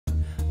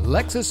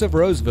Lexus of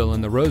Roseville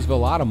in the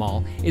Roseville Auto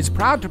Mall is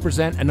proud to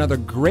present another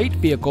great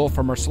vehicle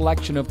from our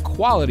selection of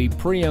quality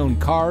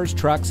pre-owned cars,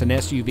 trucks, and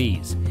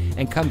SUVs,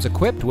 and comes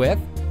equipped with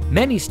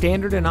many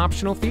standard and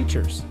optional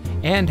features,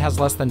 and has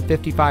less than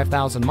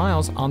 55,000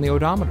 miles on the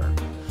odometer.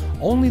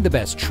 Only the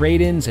best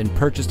trade-ins and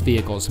purchased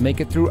vehicles make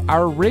it through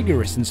our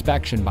rigorous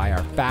inspection by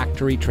our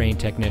factory-trained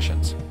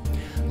technicians.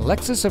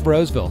 Lexus of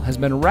Roseville has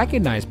been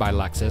recognized by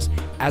Lexus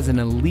as an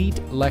elite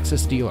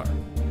Lexus dealer.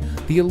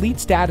 The elite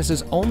status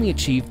is only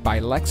achieved by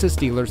Lexus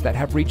dealers that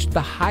have reached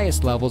the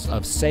highest levels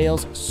of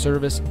sales,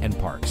 service, and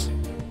parts.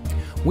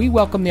 We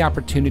welcome the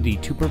opportunity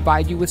to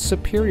provide you with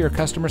superior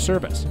customer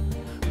service.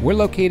 We're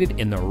located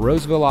in the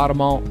Roseville Auto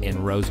Mall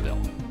in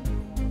Roseville.